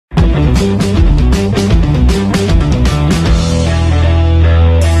It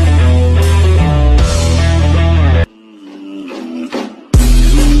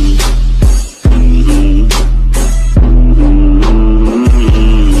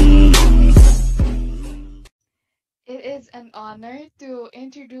is an honor to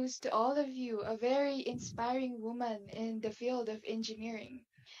introduce to all of you a very inspiring woman in the field of engineering.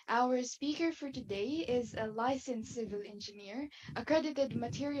 Our speaker for today is a licensed civil engineer, accredited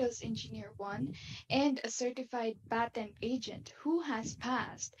materials engineer 1, and a certified patent agent who has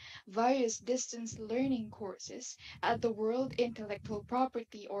passed various distance learning courses at the World Intellectual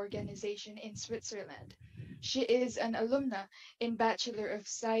Property Organization in Switzerland. She is an alumna in Bachelor of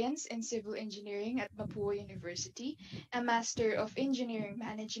Science in Civil Engineering at Mapua University, a Master of Engineering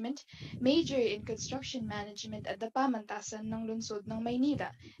Management, major in Construction Management at the Pamantasan ng Lungsod ng Maynila,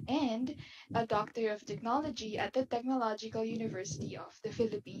 and a Doctor of Technology at the Technological University of the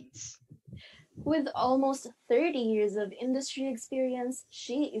Philippines. With almost 30 years of industry experience,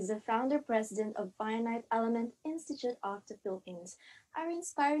 she is the founder president of Finite Element Institute of the Philippines. Our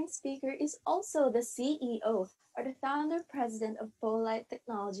inspiring speaker is also the CEO or the founder president of Polite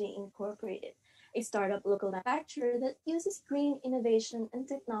Technology Incorporated, a startup local manufacturer that uses green innovation and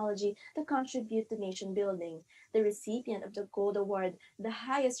technology to contribute to nation building. The recipient of the Gold Award, the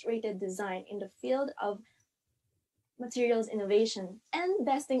highest rated design in the field of materials innovation, and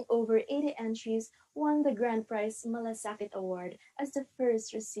besting over 80 entries, won the Grand Prize Malasakit Award as the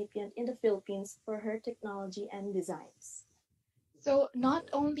first recipient in the Philippines for her technology and designs. So, not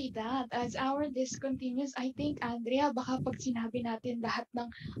only that, as our list continues, I think, Andrea, baka pag sinabi natin lahat ng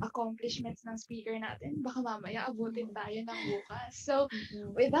accomplishments ng speaker natin, baka mamaya abutin tayo ng bukas. So,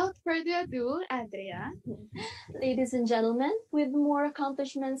 without further ado, Andrea. Ladies and gentlemen, with more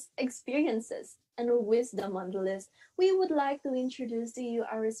accomplishments, experiences, and wisdom on the list, we would like to introduce to you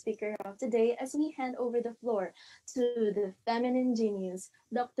our speaker of today as we hand over the floor to the feminine genius,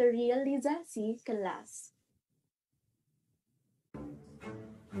 Dr. Ria Liza C. Calas.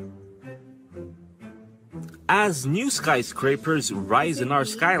 As new skyscrapers rise in our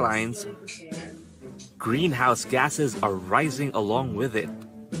skylines, greenhouse gases are rising along with it.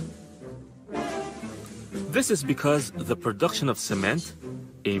 This is because the production of cement,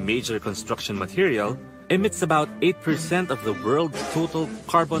 a major construction material, emits about 8% of the world's total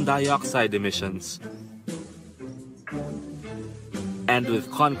carbon dioxide emissions. And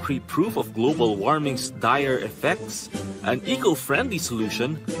with concrete proof of global warming's dire effects, an eco-friendly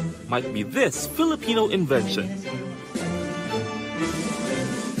solution might be this Filipino invention.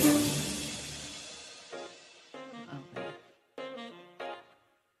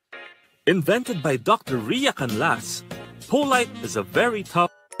 Invented by Dr. Ria Canlas, Polite is a very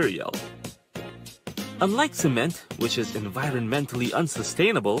tough material. Unlike cement, which is environmentally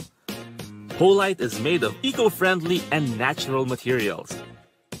unsustainable, Polite is made of eco-friendly and natural materials.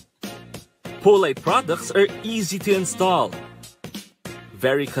 Polite products are easy to install,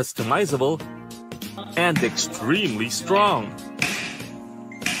 very customizable, and extremely strong.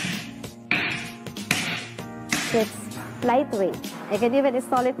 It's lightweight. I can even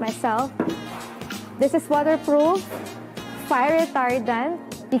install it myself. This is waterproof, fire retardant.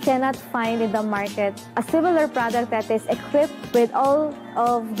 You cannot find in the market a similar product that is equipped with all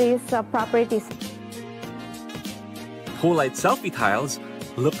of these properties. Polite selfie tiles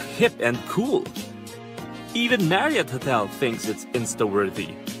look hip and cool. Even Marriott Hotel thinks it's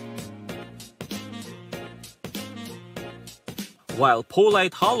Insta-worthy. While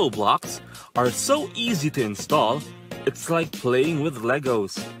Polite hollow blocks are so easy to install, it's like playing with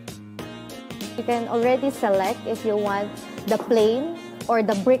Legos. You can already select if you want the plain or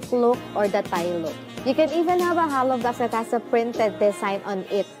the brick look or the tile look. You can even have a hollow block that has a printed design on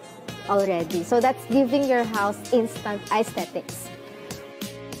it already. So that's giving your house instant aesthetics.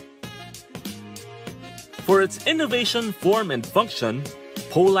 For its innovation, form, and function,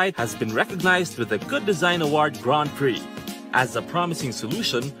 Polite has been recognized with the Good Design Award Grand Prix as a promising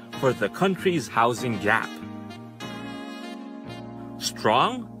solution for the country's housing gap.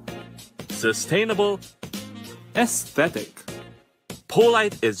 Strong, sustainable, aesthetic.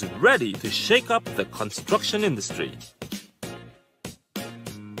 Polite is ready to shake up the construction industry.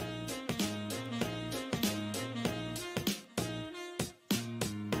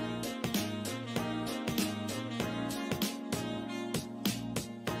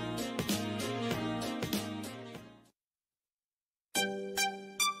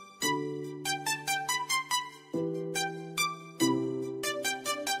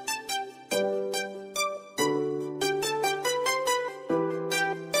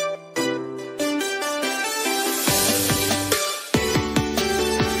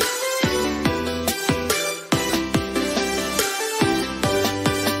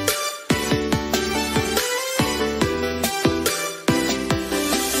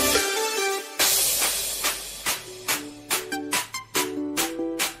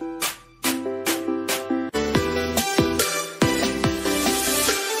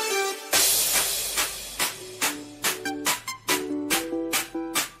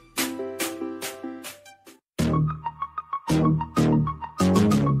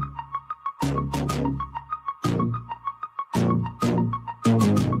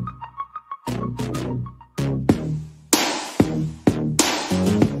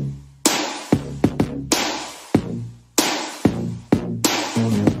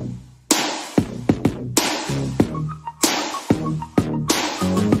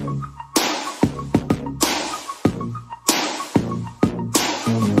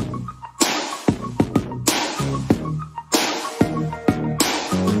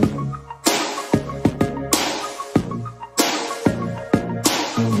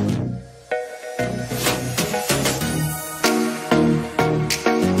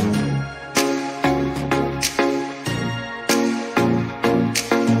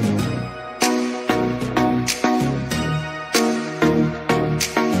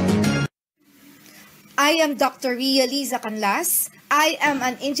 I am Dr. Ria Liza Canlas. I am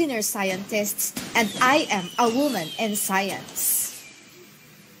an engineer scientist and I am a woman in science.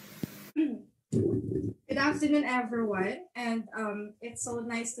 Good afternoon, everyone. And it's so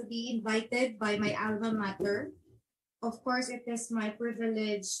nice to be invited by my alma mater. Of course, it is my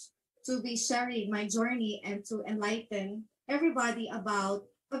privilege to be sharing my journey and to enlighten everybody about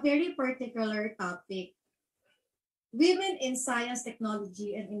a very particular topic. Women in science,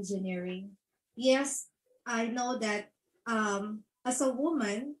 technology, and engineering. Yes, I know that as a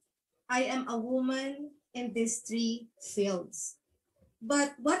woman, I am a woman in these three fields.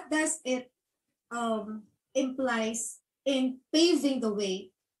 But what does it implies in paving the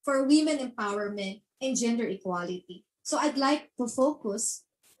way for women empowerment and gender equality? So I'd like to focus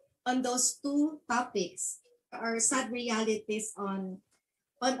on those two topics, or sad realities on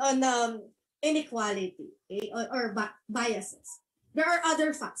inequality, or biases. There are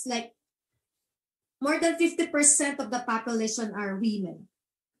other facts like more than 50% of the population are women,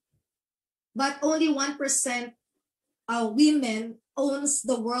 but only 1% of women owns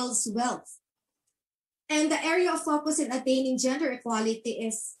the world's wealth. And the area of focus in attaining gender equality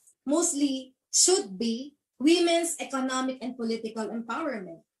is mostly should be women's economic and political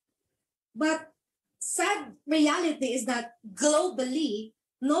empowerment. But sad reality is that globally,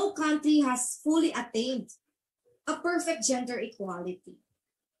 no country has fully attained a perfect gender equality.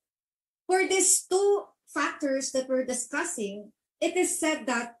 For these two factors that we're discussing, it is said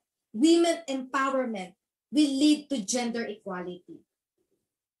that women empowerment will lead to gender equality.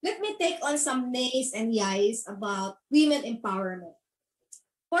 Let me take on some nays and yays about women empowerment.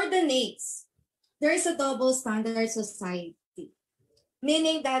 For the nays, there is a double standard society,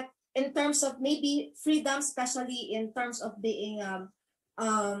 meaning that in terms of maybe freedom, especially in terms of being,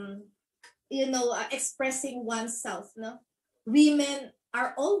 expressing oneself, no, women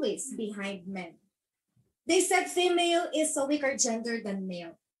are always behind men. They said female is a weaker gender than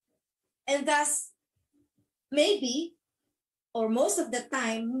male, and thus maybe, or most of the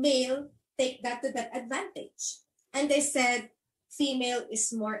time, male take that to that advantage. And they said female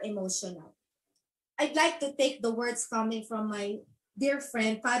is more emotional. I'd like to take the words coming from my dear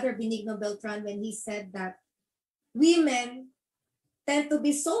friend, Father Benigno Beltran, when he said that women tend to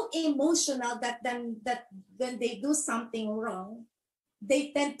be so emotional that when they do something wrong,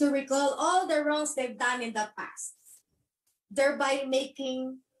 they tend to recall all the wrongs they've done in the past, thereby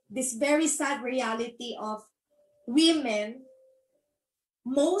making this very sad reality of women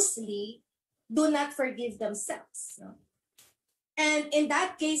mostly do not forgive themselves. No? And in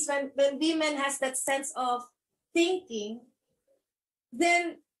that case, when women has that sense of thinking,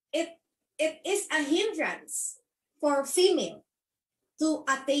 then it is a hindrance for female to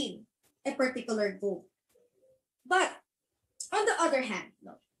attain a particular goal. But on the other hand,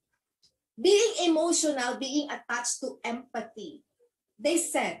 no, being emotional, being attached to empathy, they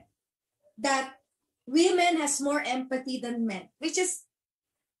said that women has more empathy than men, which is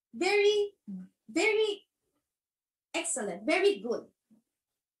very, very excellent, very good.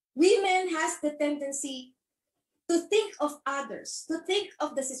 Women has the tendency to think of others, to think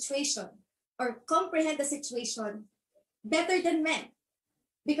of the situation or comprehend the situation better than men.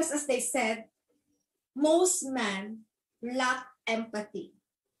 Because as they said, most men lack empathy.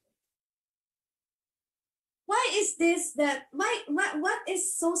 Why is this that, what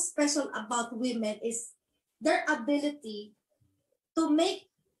is so special about women is their ability to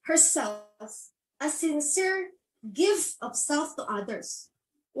make herself a sincere gift of self to others.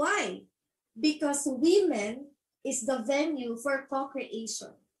 Why? Because women is the venue for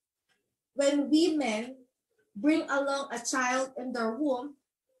co-creation. When women bring along a child in their womb,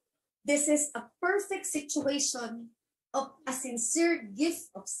 this is a perfect situation of a sincere gift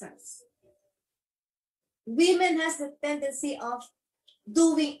of self. Women has the tendency of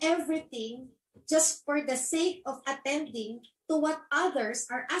doing everything just for the sake of attending to what others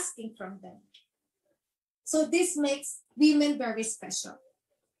are asking from them. So this makes women very special.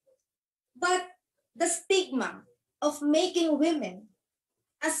 But the stigma of making women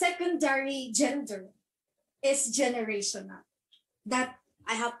a secondary gender is generational. That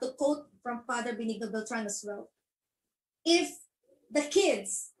I have to quote from Father Benigno Beltran as well. If the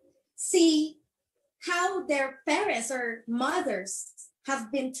kids see how their parents or mothers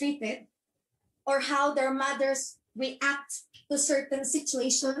have been treated, or how their mothers react to certain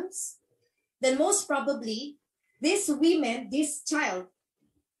situations, then most probably this women, this child,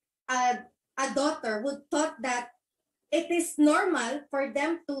 a daughter would thought that it is normal for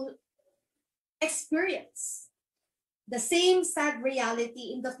them to experience the same sad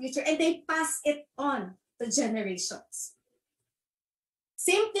reality in the future, and they pass it on to generations.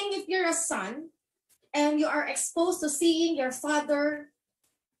 Same thing if you're a son, and you are exposed to seeing your father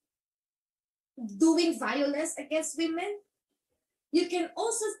doing violence against women, you can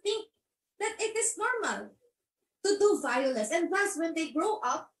also think that it is normal to do violence. And thus, when they grow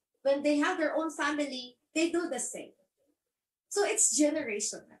up, when they have their own family, they do the same. So it's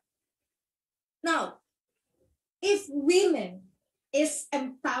generational. Now, if women is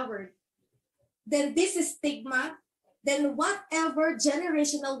empowered, then this is stigma, then whatever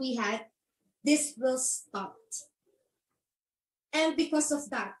generational we had, this will stop. And because of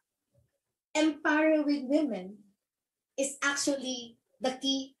that, empowering women is actually the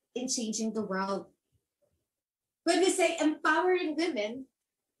key in changing the world. When we say empowering women,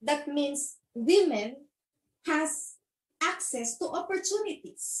 that means women has access to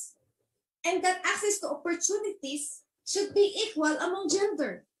opportunities. And that access to opportunities should be equal among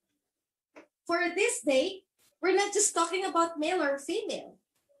gender. For this day, we're not just talking about male or female.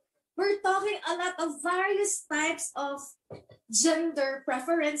 We're talking a lot of various types of gender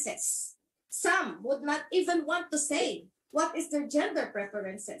preferences. Some would not even want to say what is their gender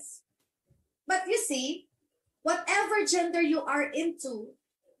preferences. But you see, whatever gender you are into,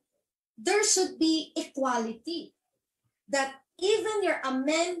 there should be equality. That even you're a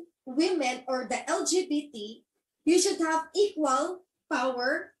man, women, or the LGBT, you should have equal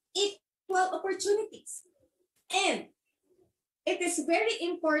power, equal opportunities. And it is very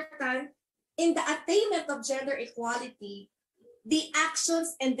important in the attainment of gender equality, the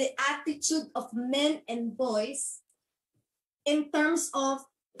actions and the attitude of men and boys in terms of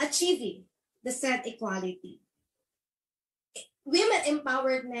achieving the said equality. Women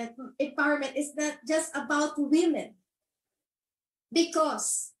empowerment is not just about women,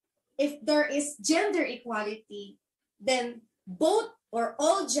 because if there is gender equality, then both or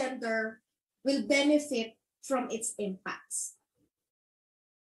all gender will benefit from its impacts.